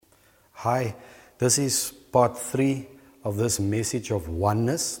Hi, this is part 3 of this message of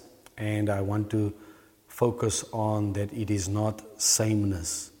oneness, and I want to focus on that it is not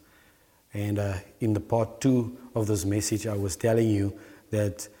sameness. And in the part 2 of this message, I was telling you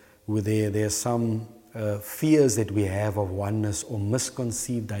that there are some fears that we have of oneness or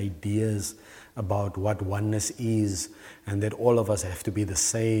misconceived ideas about what oneness is, and that all of us have to be the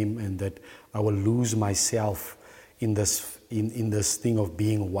same, and that I will lose myself in this thing of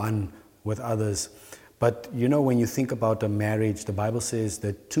being one with others. But you know, when you think about a marriage, the Bible says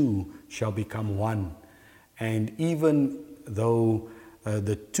that two shall become one. And even though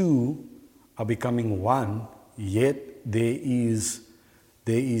the two are becoming one, yet there is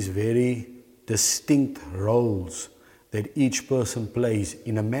very distinct roles that each person plays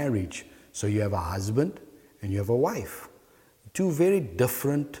in a marriage. So you have a husband and you have a wife. Two very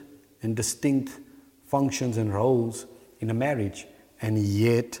different and distinct functions and roles in a marriage, and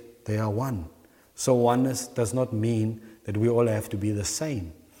yet they are one. So oneness does not mean that we all have to be the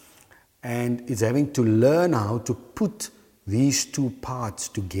same. And it's having to learn how to put these two parts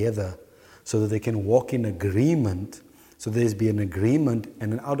together so that they can walk in agreement. So there's be an agreement,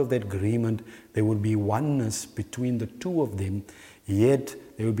 and out of that agreement there would be oneness between the two of them, yet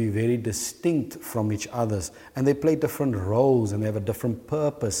they will be very distinct from each other. And they play different roles and they have a different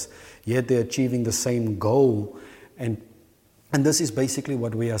purpose, yet they're achieving the same goal. And this is basically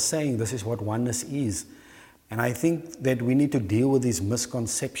what we are saying. This is what oneness is. And I think that we need to deal with these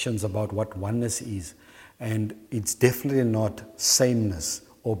misconceptions about what oneness is. And it's definitely not sameness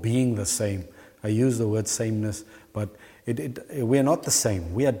or being the same. I use the word sameness, but we are not the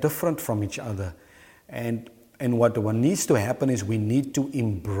same. We are different from each other. And what needs to happen is we need to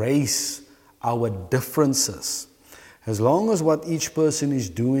embrace our differences. As long as what each person is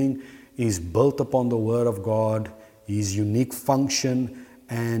doing is built upon the Word of God, his unique function,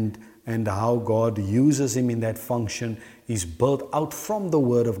 and how God uses him in that function is built out from the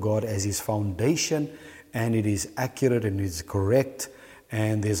Word of God as his foundation, and it is accurate and it is correct,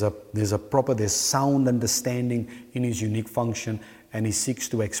 and there's sound understanding in his unique function, and he seeks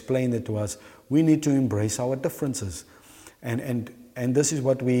to explain that to us. We need to embrace our differences, and this is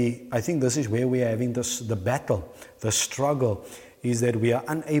I think this is where we are having the battle, the struggle, is that we are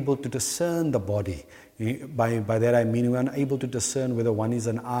unable to discern the body. By that I mean we're unable to discern whether one is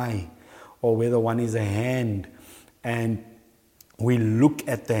an eye or whether one is a hand. And we look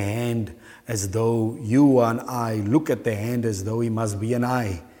at the hand as though you are an eye. Look at the hand as though he must be an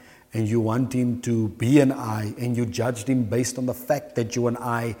eye. And you want him to be an eye. And you judged him based on the fact that you're an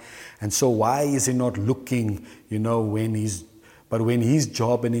eye. And so why is he not looking, when his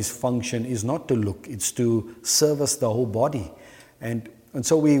job and his function is not to look. It's to service the whole body. And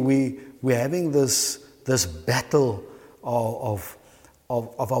so we're having this battle of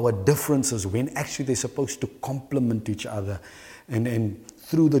our differences when actually they're supposed to complement each other. And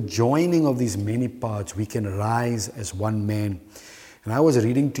through the joining of these many parts, we can rise as one man. And I was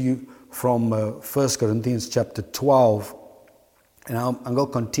reading to you from 1 Corinthians chapter 12. And I'm going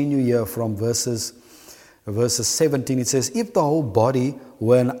to continue here from verses 17. It says, if the whole body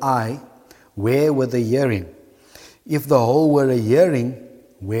were an eye, where were the hearing? If the whole were a hearing,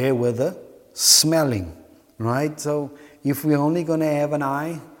 where were the smelling? Right? So if we're only going to have an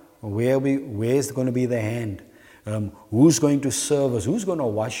eye, where's going to be the hand? Who's going to serve us? Who's going to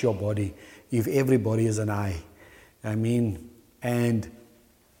wash your body if everybody is an eye? And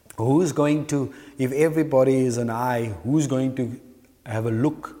who's going to, if everybody is an eye, who's going to have a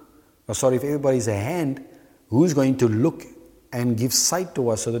look? If everybody is a hand, who's going to look and give sight to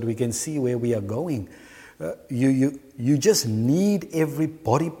us so that we can see where we are going? You just need every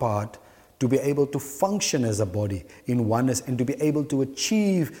body part to be able to function as a body in oneness and to be able to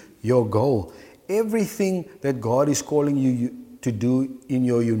achieve your goal. Everything that God is calling you to do in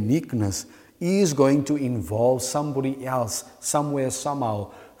your uniqueness is going to involve somebody else, somewhere,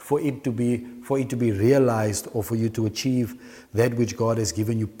 somehow, for it to be realized or for you to achieve that which God has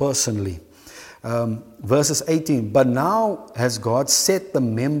given you personally. Verses 18, but now has God set the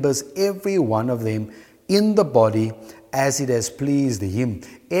members, every one of them, in the body as it has pleased him.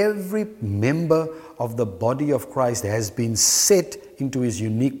 Every member of the body of Christ has been set into his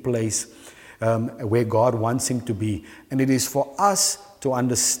unique place where God wants him to be. And it is for us to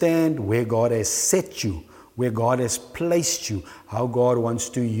understand where God has set you, where God has placed you, how God wants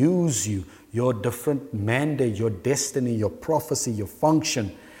to use you, your different mandate, your destiny, your prophecy, your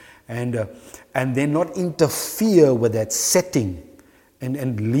function, and then not interfere with that setting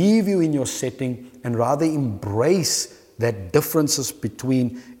and leave you in your setting, and rather embrace that differences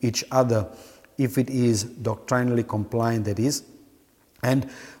between each other if it is doctrinally compliant, that is. And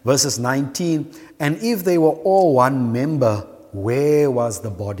verses 19, and if they were all one member, where was the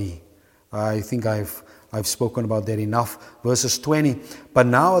body? I think I've spoken about that enough. Verses 20, but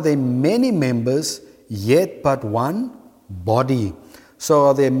now are there many members, yet but one body. So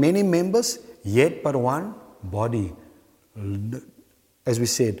are there many members, yet but one body? As we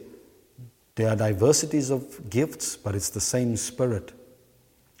said, there are diversities of gifts, but it's the same Spirit.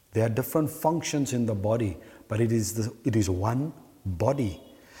 There are different functions in the body, but it is one body.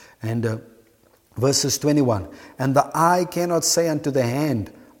 And verses 21, and the eye cannot say unto the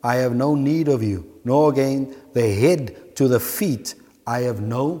hand, I have no need of you, nor again the head to the feet, I have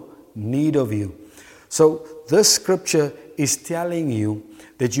no need of you. So this scripture is telling you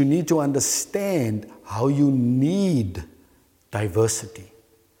that you need to understand how you need diversity,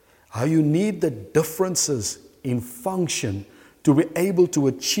 how you need the differences in function to be able to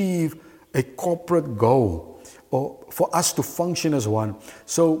achieve a corporate goal, or for us to function as one.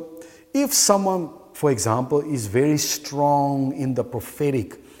 So if someone, for example, is very strong in the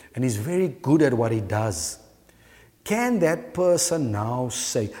prophetic and is very good at what he does, can that person now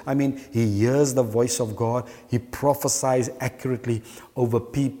say, he hears the voice of God, he prophesies accurately over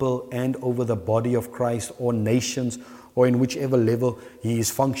people and over the body of Christ or nations or in whichever level he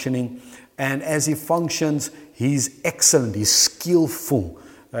is functioning. And as he functions, he's excellent, he's skillful.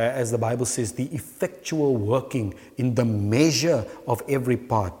 As the Bible says, the effectual working in the measure of every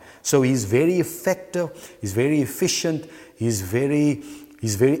part. So he's very effective, he's very efficient, he's very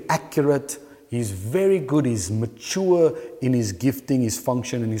accurate, he's very good, he's mature in his gifting, his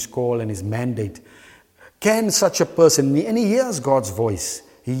function, and his call, and his mandate. Can such a person, and he hears God's voice,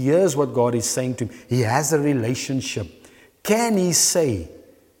 he hears what God is saying to him, he has a relationship. Can he say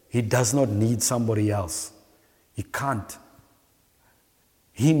he does not need somebody else? He can't.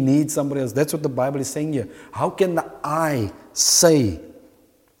 He needs somebody else. That's what the Bible is saying here. How can the eye say,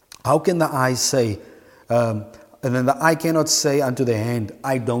 and then the eye cannot say unto the hand,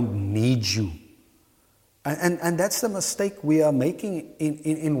 I don't need you. And that's the mistake we are making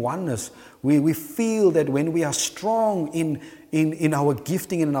in oneness. We feel that when we are strong in our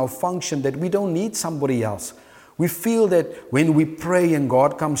gifting and in our function, that we don't need somebody else. We feel that when we pray and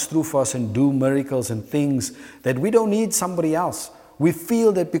God comes through for us and do miracles and things, that we don't need somebody else. We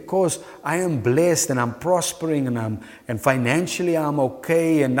feel that because I am blessed and I'm prospering and financially I'm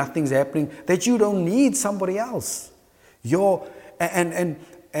okay and nothing's happening, that you don't need somebody else. And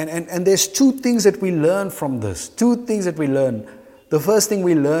there's two things that we learn from this. Two things that we learn. The first thing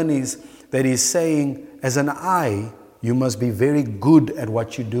we learn is that he's saying, as an eye, you must be very good at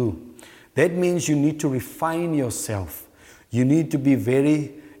what you do. That means you need to refine yourself. You need to be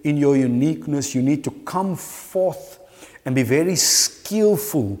very in your uniqueness. You need to come forth and be very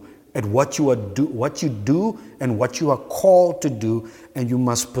skillful at what you do and what you are called to do, and you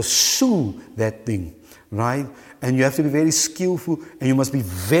must pursue that thing, right? And you have to be very skillful, and you must be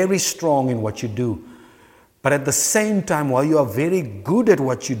very strong in what you do. But at the same time, while you are very good at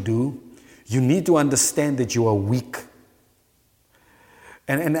what you do, you need to understand that you are weak.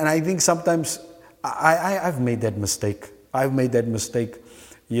 And I think sometimes I've made that mistake.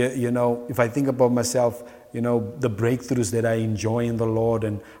 If I think about myself, the breakthroughs that I enjoy in the Lord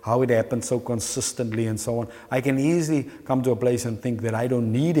and how it happens so consistently and so on, I can easily come to a place and think that I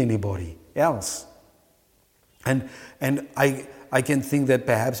don't need anybody else. And I can think that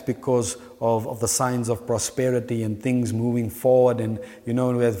perhaps because of the signs of prosperity and things moving forward and,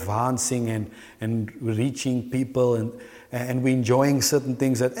 we're advancing and reaching people and we're enjoying certain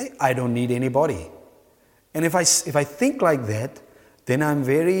things that, hey, I don't need anybody. And if I think like that, then I'm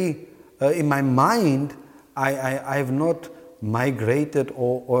very, in my mind, I have not migrated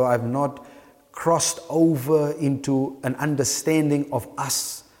or I've not crossed over into an understanding of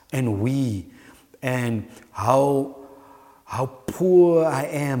us and we and how poor I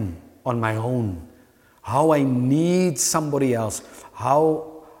am on my own, how I need somebody else,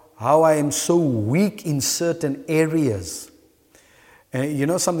 how I am so weak in certain areas.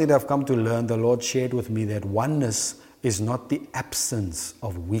 And something that I've come to learn, the Lord shared with me that oneness is not the absence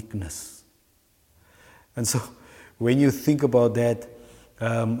of weakness. And so when you think about that,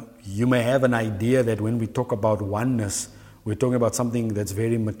 you may have an idea that when we talk about oneness, we're talking about something that's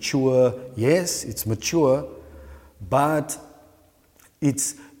very mature. Yes, it's mature, but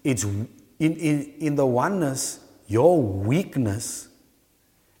it's in the oneness, your weakness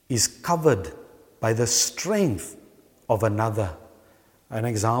is covered by the strength of another. An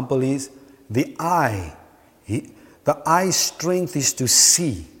example is the eye. The eye's strength is to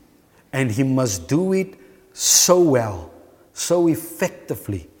see, and he must do it so well, so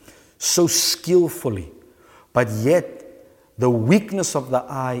effectively, so skillfully. But yet, the weakness of the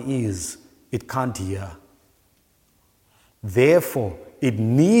eye is it can't hear. Therefore, it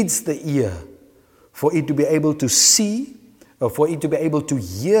needs the ear for it to be able to see, or for it to be able to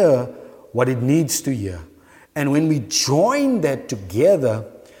hear what it needs to hear. And when we join that together,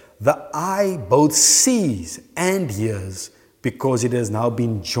 the eye both sees and hears because it has now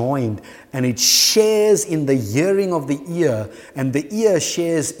been joined, and it shares in the hearing of the ear, and the ear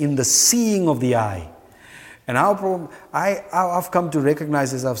shares in the seeing of the eye. And our problem, I've come to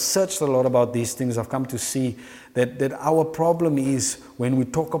recognize as I've searched a lot about these things, I've come to see that our problem is when we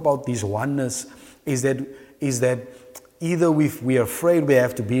talk about this oneness, is that either we are afraid we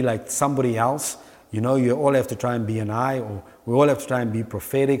have to be like somebody else. You all have to try and be an eye, or we all have to try and be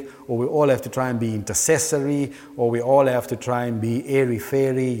prophetic, or we all have to try and be intercessory, or we all have to try and be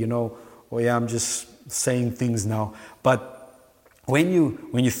airy-fairy, or I'm just saying things now. But when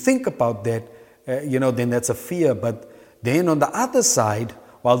you think about that, then that's a fear. But then on the other side,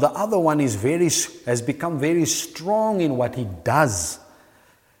 while the other one has become very strong in what he does,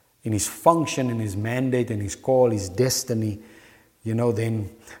 in his function, in his mandate, in his call, his destiny,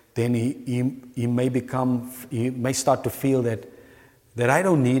 then he may start to feel that I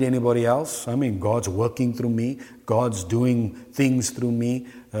don't need anybody else. I mean, God's working through me. God's doing things through me.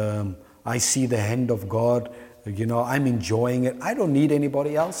 I see the hand of God. I'm enjoying it. I don't need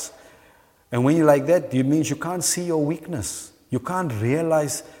anybody else. And when you're like that, it means you can't see your weakness. You can't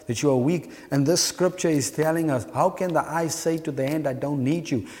realize that you are weak. And this scripture is telling us, how can the eye say to the hand, I don't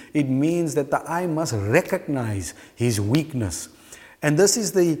need you? It means that the eye must recognize his weakness. And this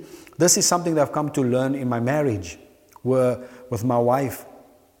is something that I've come to learn in my marriage with my wife.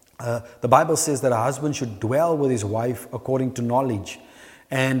 The Bible says that a husband should dwell with his wife according to knowledge.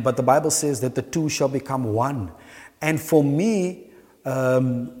 But the Bible says that the two shall become one. And for me,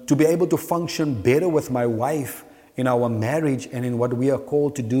 to be able to function better with my wife in our marriage and in what we are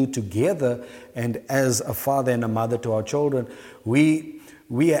called to do together, and as a father and a mother to our children, I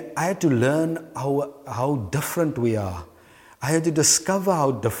had to learn how different we are. I had to discover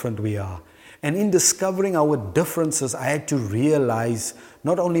how different we are. And in discovering our differences, I had to realize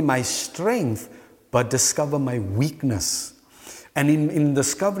not only my strength, but discover my weakness. And in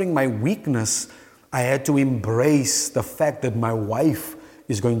discovering my weakness, I had to embrace the fact that my wife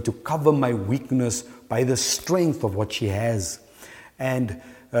is going to cover my weakness by the strength of what she has. And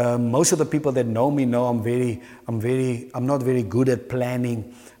most of the people that know me know I'm not very good at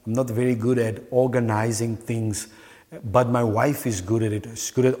planning. I'm not very good at organizing things. But my wife is good at it.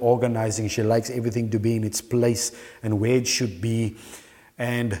 She's good at organizing. She likes everything to be in its place and where it should be.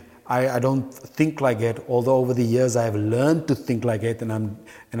 And I don't think like that, although over the years I have learned to think like it, and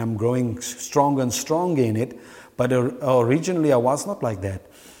I'm growing stronger and stronger in it. But originally I was not like that.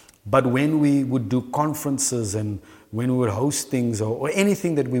 But when we would do conferences and when we would host things or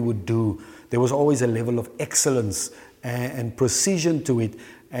anything that we would do, there was always a level of excellence and precision to it.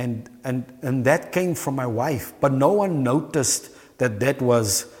 And that came from my wife. But no one noticed that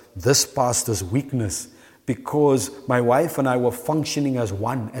was this pastor's weakness, because my wife and I were functioning as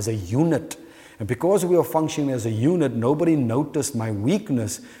one, as a unit. And because we were functioning as a unit, nobody noticed my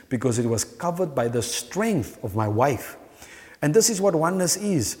weakness because it was covered by the strength of my wife. And this is what oneness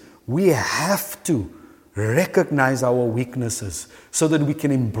is. We have to recognize our weaknesses so that we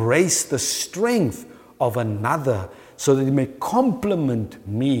can embrace the strength of another, so that it may complement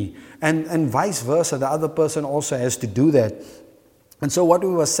me, and vice versa. The other person also has to do that. And so what we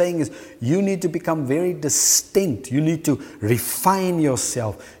were saying is, you need to become very distinct. You need to refine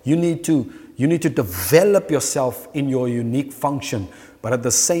yourself. You need to develop yourself in your unique function, but at the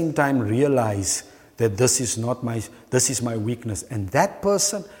same time realize that this is my weakness, and that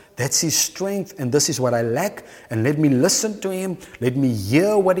person, that's his strength, and this is what I lack. And let me listen to him. Let me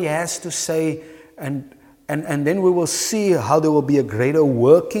hear what he has to say, and then we will see how there will be a greater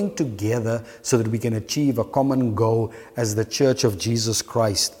working together so that we can achieve a common goal as the Church of Jesus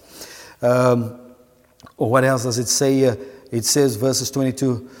Christ. What else does it say here? It says, verses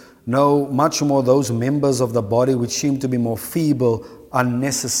 22, no, much more those members of the body which seem to be more feeble are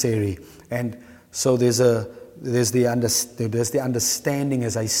necessary. And so there's the understanding,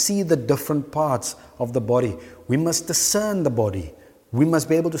 as I see the different parts of the body. We must discern the body. We must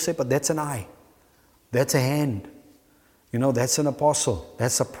be able to say, but that's an eye. That's a hand. That's an apostle.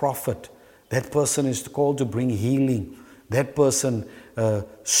 That's a prophet. That person is called to bring healing. That person,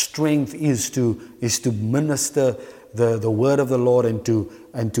 strength is to minister the word of the Lord and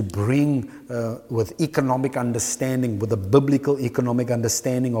to bring with economic understanding, with a biblical economic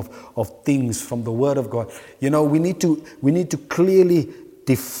understanding of things from the word of God. We need to clearly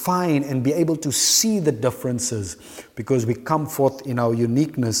define and be able to see the differences, because we come forth in our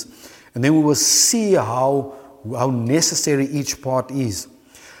uniqueness, and then we will see how necessary each part is.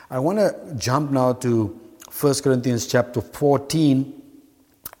 I want to jump now to 1 Corinthians chapter 14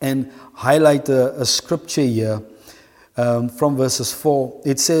 and highlight a scripture here from verses 4.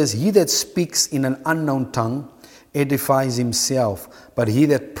 It says, "He that speaks in an unknown tongue edifies himself, but he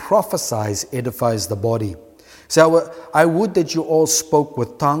that prophesies edifies the body." So I would that you all spoke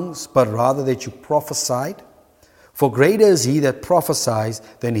with tongues, but rather that you prophesied. For greater is he that prophesies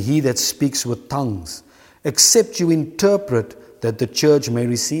than he that speaks with tongues, except you interpret, that the church may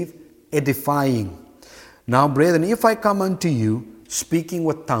receive edifying. Now, brethren, if I come unto you speaking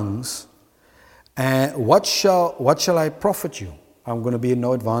with tongues, what shall I profit you? I'm going to be of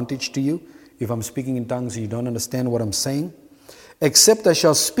no advantage to you if I'm speaking in tongues and you don't understand what I'm saying. Except I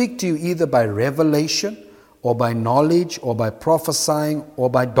shall speak to you either by revelation, or by knowledge, or by prophesying, or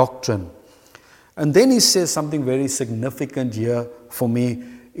by doctrine. And then he says something very significant here for me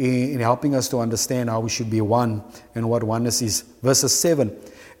in helping us to understand how we should be one and what oneness is. Verse 7,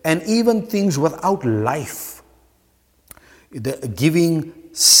 "And even things without life, giving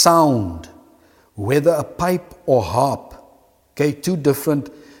sound, whether a pipe or harp," okay, two different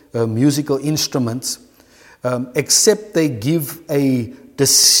musical instruments, except they give a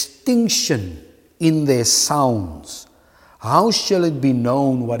distinction in their sounds, how shall it be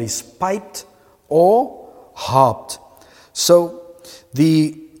known what is piped or harped? So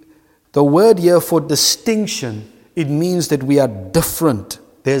the word here for distinction, it means that we are different.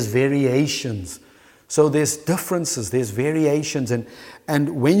 There's variations. So there's differences, there's variations,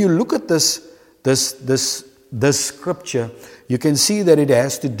 and when you look at this scripture, you can see that it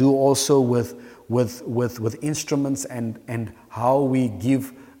has to do also with instruments and how we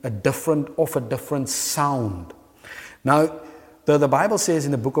give a different sound. Now, the Bible says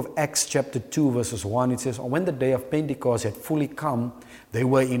in the book of Acts chapter 2 verses 1, it says, "When the day of Pentecost had fully come, they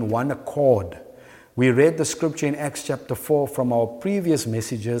were in one accord." We read the scripture in Acts chapter 4 from our previous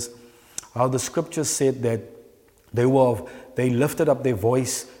messages, how the scripture said that they lifted up their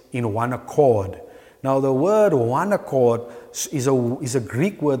voice in one accord. Now, the word one accord is a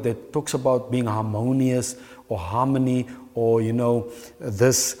Greek word that talks about being harmonious or harmony, or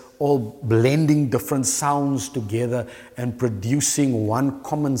this all blending different sounds together and producing one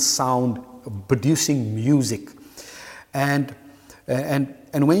common sound, producing music. And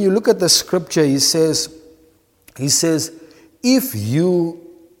when you look at the scripture, he says, if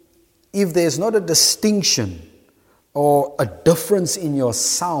there's not a distinction or a difference in your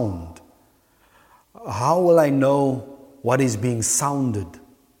sound, how will I know what is being sounded?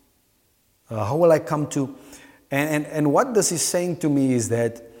 How will I come to... And what this is saying to me is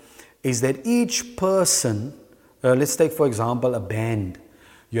that each person, let's take for example a band.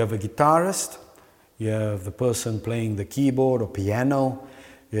 You have a guitarist, you have the person playing the keyboard or piano,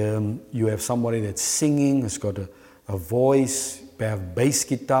 you have somebody that's singing, has got a voice, you have bass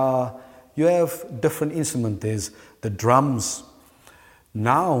guitar, you have different instruments, there's the drums.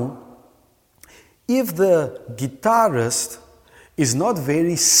 Now, if the guitarist is not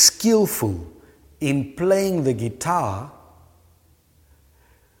very skillful in playing the guitar,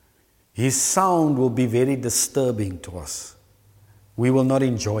 his sound will be very disturbing to us. We will not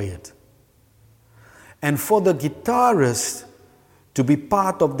enjoy it. And for the guitarist to be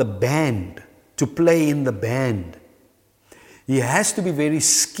part of the band, to play in the band, he has to be very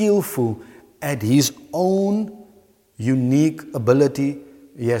skillful at his own unique ability.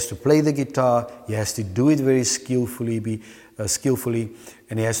 He has to play the guitar, he has to do it very skillfully,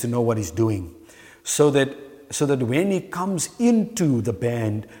 and he has to know what he's doing. So that when he comes into the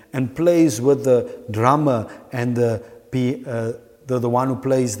band and plays with the drummer and the one who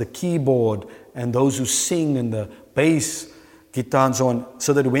plays the keyboard and those who sing and the bass guitar and so on,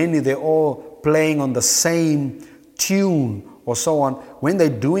 so that when they're all playing on the same tune or so on, when they're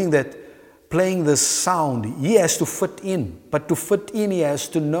doing that, playing this sound, he has to fit in. But to fit in, he has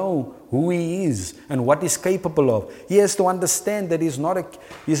to know who he is and what he's capable of. He has to understand that he's not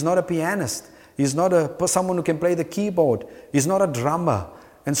a pianist. He's not someone who can play the keyboard. He's not a drummer.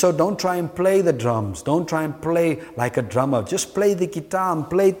 And so don't try and play the drums. Don't try and play like a drummer. Just play the guitar and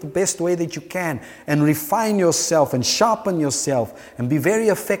play it the best way that you can. And refine yourself and sharpen yourself and be very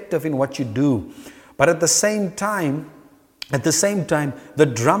effective in what you do. But at the same time,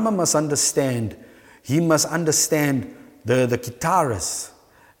 the drummer must understand. He must understand the guitarist.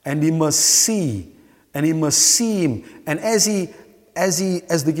 And he must see. And he must see him. And as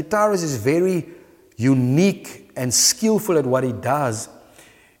the guitarist is very unique and skillful at what he does,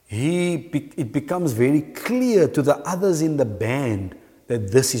 it becomes very clear to the others in the band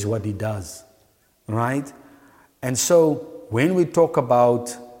that this is what He does, right? And so when we talk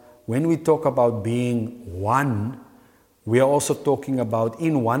about being one, we are also talking about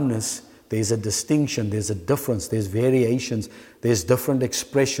in oneness, there's a distinction, there's a difference, there's variations, there's different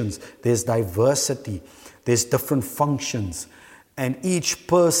expressions, there's diversity, there's different functions. And each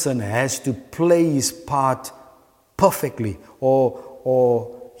person has to play his part perfectly,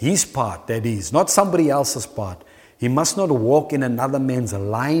 or his part, that is, not somebody else's part. He must not walk in another man's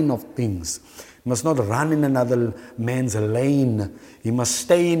line of things. He must not run in another man's lane. He must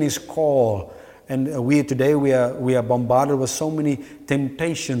stay in his call. And today we are bombarded with so many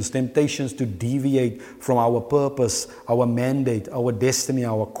temptations to deviate from our purpose, our mandate, our destiny,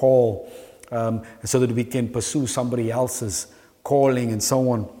 our call, so that we can pursue somebody else's calling and so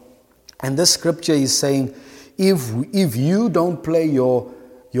on. And this scripture is saying, if you don't play your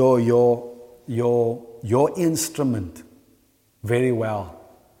instrument very well,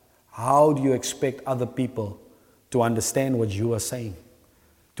 how do you expect other people to understand what you are saying,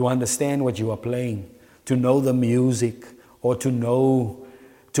 to understand what you are playing, to know the music, or to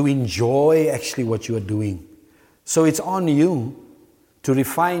enjoy actually what you are doing? So it's on you to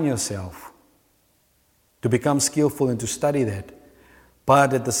refine yourself, to become skillful and to study that.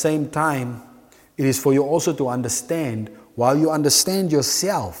 But at the same time, it is for you also to understand, while you understand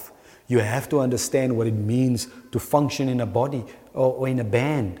yourself, you have to understand what it means to function in a body or in a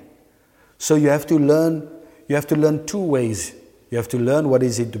band. So you have to learn two ways. You have to learn what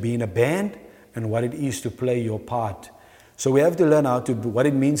is it to be in a band and what it is to play your part. So we have to learn what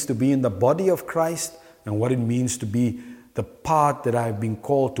it means to be in the body of Christ and what it means to be the part that I've been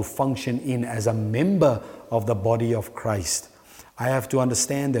called to function in as a member of the body of Christ. I have to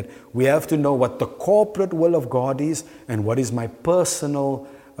understand that we have to know what the corporate will of God is and what is my personal,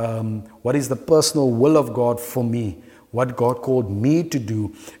 what is the personal will of God for me, what God called me to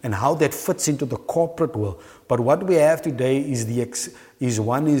do, and how that fits into the corporate will. But what we have today is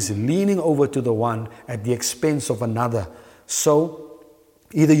one is leaning over to the one at the expense of another. So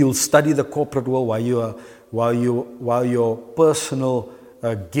either you'll study the corporate will while your personal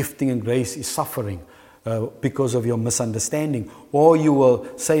gifting and grace is suffering because of your misunderstanding, or you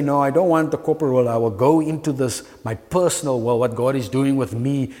will say, no, I don't want the corporate will. I will go into this, my personal will, what God is doing with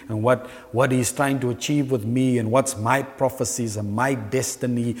me and what He's trying to achieve with me and what's my prophecies and my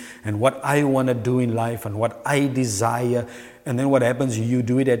destiny and what I want to do in life and what I desire. And then what happens, you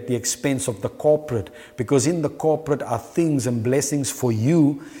do it at the expense of the corporate, because in the corporate are things and blessings for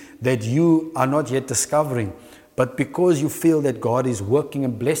you that you are not yet discovering. But because you feel that God is working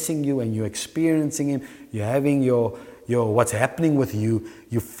and blessing you and you're experiencing Him, you're having your what's happening with you,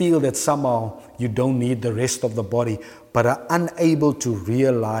 you feel that somehow you don't need the rest of the body, but are unable to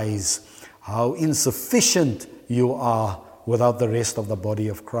realize how insufficient you are without the rest of the body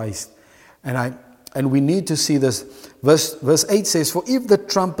of Christ. And we need to see this. Verse 8 says, for if the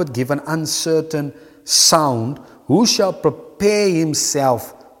trumpet give an uncertain sound, who shall prepare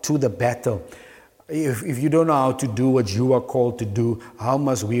himself to the battle? If you don't know how to do what you are called to do, how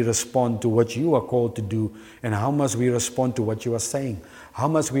must we respond to what you are called to do? And how must we respond to what you are saying? How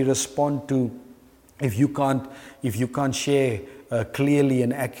must we respond to, if you can't share clearly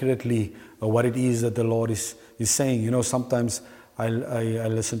and accurately what it is that the Lord is saying? You know, sometimes I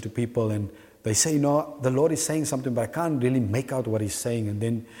listen to people and they say, the Lord is saying something, but I can't really make out what He's saying. And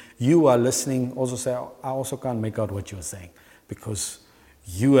then you are listening, also say, I also can't make out what you're saying, because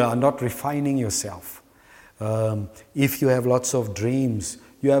you are not refining yourself. If you have lots of dreams,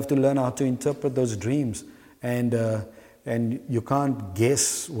 you have to learn how to interpret those dreams. And you can't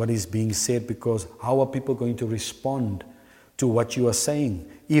guess what is being said, because how are people going to respond to what you are saying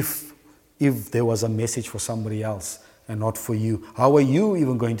if there was a message for somebody else and not for you? How are you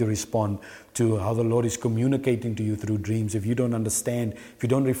even going to respond to how the Lord is communicating to you through dreams if you don't understand, if you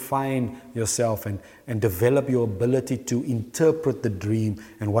don't refine yourself and develop your ability to interpret the dream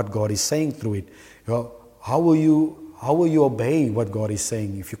and what God is saying through it? How will you obey what God is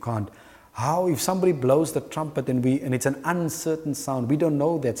saying if you can't? If somebody blows the trumpet and it's an uncertain sound, we don't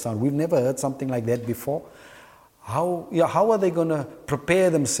know that sound, we've never heard something like that before. How are they going to prepare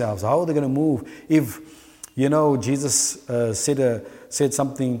themselves? How are they going to move? If Jesus said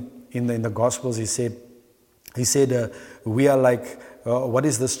something in the Gospels. He said, we are like, what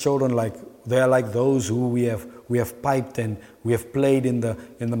is this children like? They are like those who we have piped and we have played in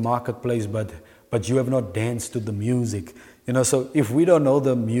the marketplace, but you have not danced to the music. So if we don't know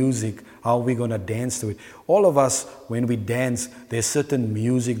the music, how are we going to dance to it? All of us, when we dance, there's certain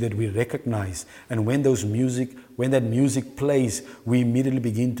music that we recognize. And when that music plays, we immediately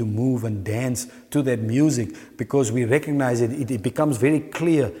begin to move and dance to that music because we recognize it. It becomes very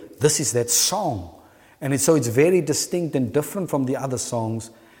clear, this is that song. And so it's very distinct and different from the other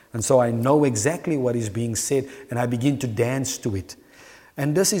songs. And so I know exactly what is being said and I begin to dance to it.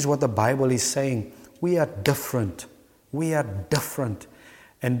 And this is what the Bible is saying. We are different. We are different.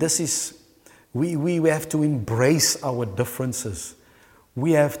 And this is, we have to embrace our differences.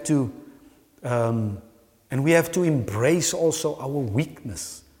 We have to, and we have to embrace also our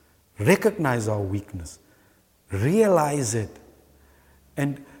weakness. Recognize our weakness. Realize it.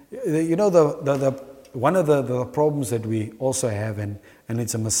 And one of the problems that we also have, and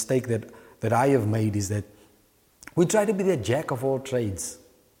it's a mistake that I have made, is that we try to be the jack of all trades.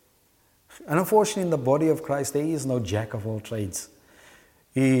 And unfortunately, in the body of Christ, there is no jack of all trades.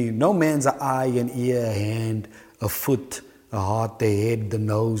 No man's an eye, an ear, a hand, a foot, a heart, the head, the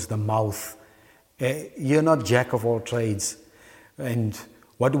nose, the mouth. You're not jack of all trades. And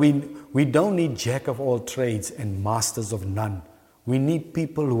what we don't need jack of all trades and masters of none. We need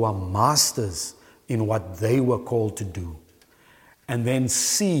people who are masters in what they were called to do. And then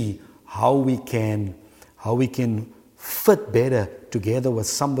see how we can fit better together with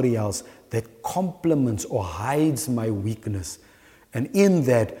somebody else that complements or hides my weakness. And in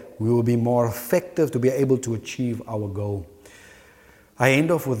that, we will be more effective to be able to achieve our goal. I end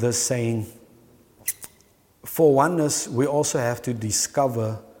off with this saying, for oneness, we also have to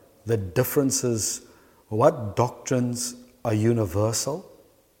discover the differences, what doctrines are universal,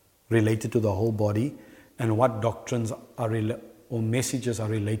 related to the whole body, and what doctrines or messages are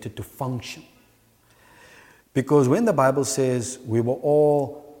related to function. Because when the Bible says we were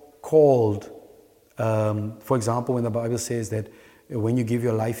all called, for example, when the Bible says that when you give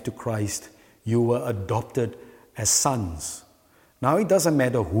your life to Christ, you were adopted as sons. Now it doesn't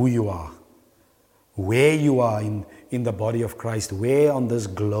matter who you are, where you are in the body of Christ, where on this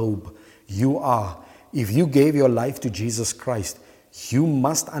globe you are. If you gave your life to Jesus Christ, you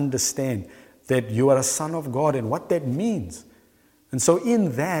must understand that you are a son of God and what that means. And so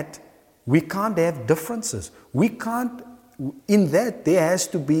in that, we can't have differences. In that, there has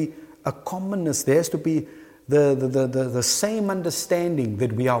to be a commonness. There has to be the same understanding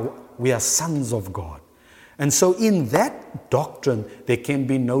that we are sons of God. And so in that doctrine, there can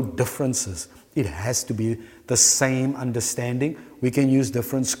be no differences. It has to be the same understanding. We can use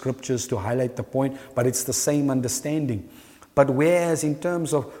different scriptures to highlight the point, but it's the same understanding. But whereas in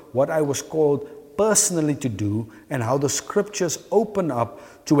terms of what I was called personally to do and how the scriptures open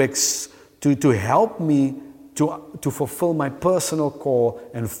up to help me to fulfill my personal call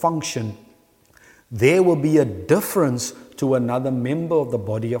and function, there will be a difference to another member of the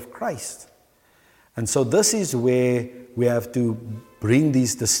body of Christ. And so this is where we have to bring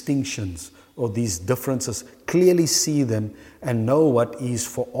these distinctions or these differences, clearly see them and know what is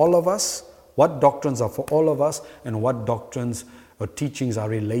for all of us, what doctrines are for all of us, and what doctrines or teachings are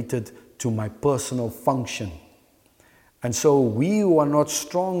related to my personal function. And so we who are not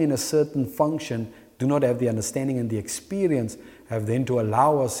strong in a certain function, do not have the understanding and the experience, have then to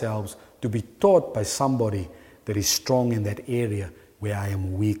allow ourselves to be taught by somebody that is strong in that area where I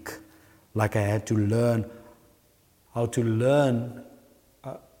am weak. Like I had to learn how to learn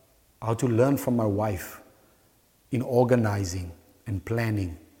from my wife in organizing and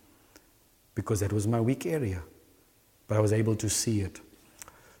planning, because that was my weak area, but I was able to see it.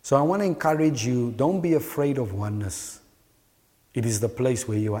 So I want to encourage you, don't be afraid of oneness. It is the place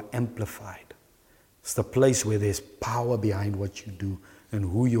where you are amplified. It's the place where there's power behind what you do and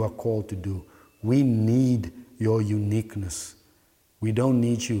who you are called to do. We need your uniqueness. We don't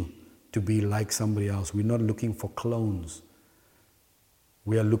need you to be like somebody else. We're not looking for clones.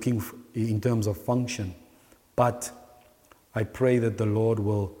 We are looking in terms of function. But I pray that the Lord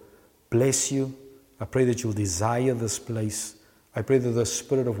will bless you. I pray that you'll desire this place. I pray that the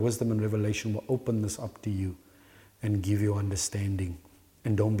spirit of wisdom and revelation will open this up to you and give you understanding.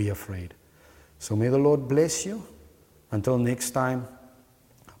 And don't be afraid. So may the Lord bless you. Until next time,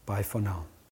 bye for now.